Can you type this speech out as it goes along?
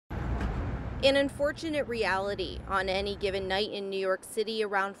An unfortunate reality. On any given night in New York City,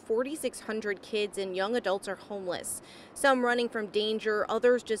 around 4,600 kids and young adults are homeless. Some running from danger,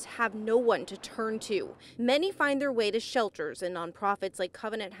 others just have no one to turn to. Many find their way to shelters and nonprofits like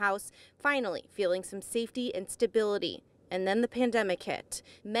Covenant House, finally feeling some safety and stability. And then the pandemic hit.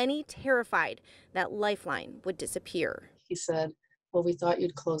 Many terrified that Lifeline would disappear. He said, "Well, we thought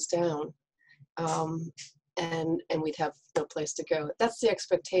you'd close down, and we'd have no place to go." That's the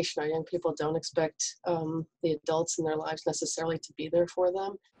expectation. Our young people don't expect the adults in their lives necessarily to be there for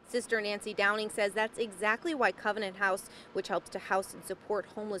them. Sister Nancy Downing says that's exactly why Covenant House, which helps to house and support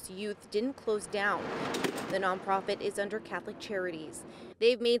homeless youth, didn't close down. The nonprofit is under Catholic Charities.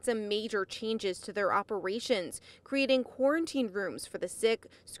 They've made some major changes to their operations, creating quarantine rooms for the sick,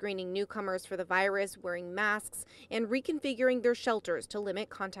 screening newcomers for the virus, wearing masks, and reconfiguring their shelters to limit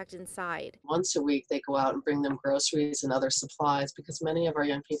contact inside. Once a week, they go out and bring them groceries and other supplies because many of our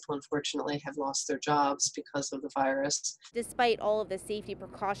young people, unfortunately, have lost their jobs because of the virus. Despite all of the safety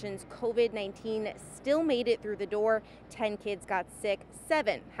precautions, COVID-19 still made it through the door. 10 kids got sick,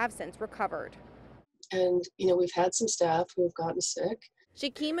 7 have since recovered. And, we've had some staff who have gotten sick.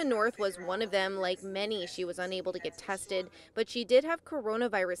 Shakima North was one of them. Like many, she was unable to get tested, but she did have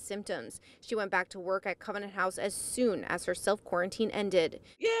coronavirus symptoms. She went back to work at Covenant House as soon as her self-quarantine ended.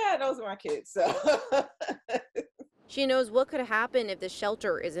 Yeah, those are my kids. So She knows what could happen if the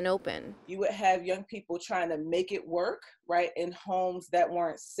shelter isn't open. you would have young people trying to make it work, right, in homes that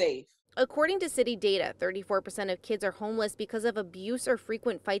weren't safe. According to city data, 34% of kids are homeless because of abuse or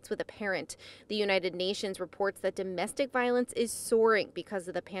frequent fights with a parent. The United Nations reports that domestic violence is soaring because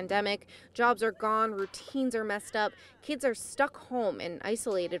of the pandemic. Jobs are gone, routines are messed up, kids are stuck home and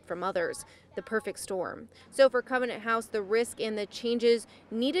isolated from others. The perfect storm. So for Covenant House, the risk and the changes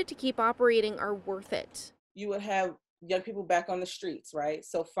needed to keep operating are worth it. You would have young people back on the streets, right?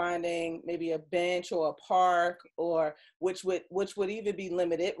 So finding maybe a bench or a park, or which would even be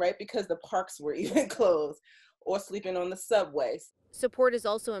limited, right? Because the parks were even closed, or sleeping on the subways. Support is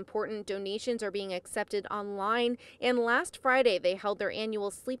also important. Donations are being accepted online. And last Friday, they held their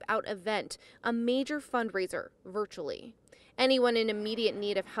annual Sleep Out event, a major fundraiser, virtually. Anyone in immediate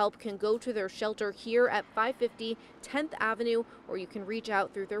need of help can go to their shelter here at 550 10th Avenue, or you can reach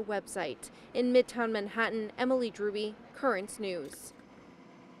out through their website. In Midtown Manhattan, Emily Druby, Currents News.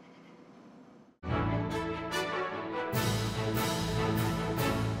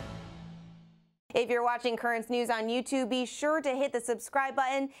 If you're watching Currents News on YouTube, be sure to hit the subscribe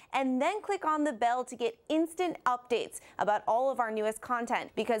button and then click on the bell to get instant updates about all of our newest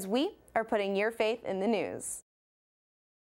content, because we are putting your faith in the news.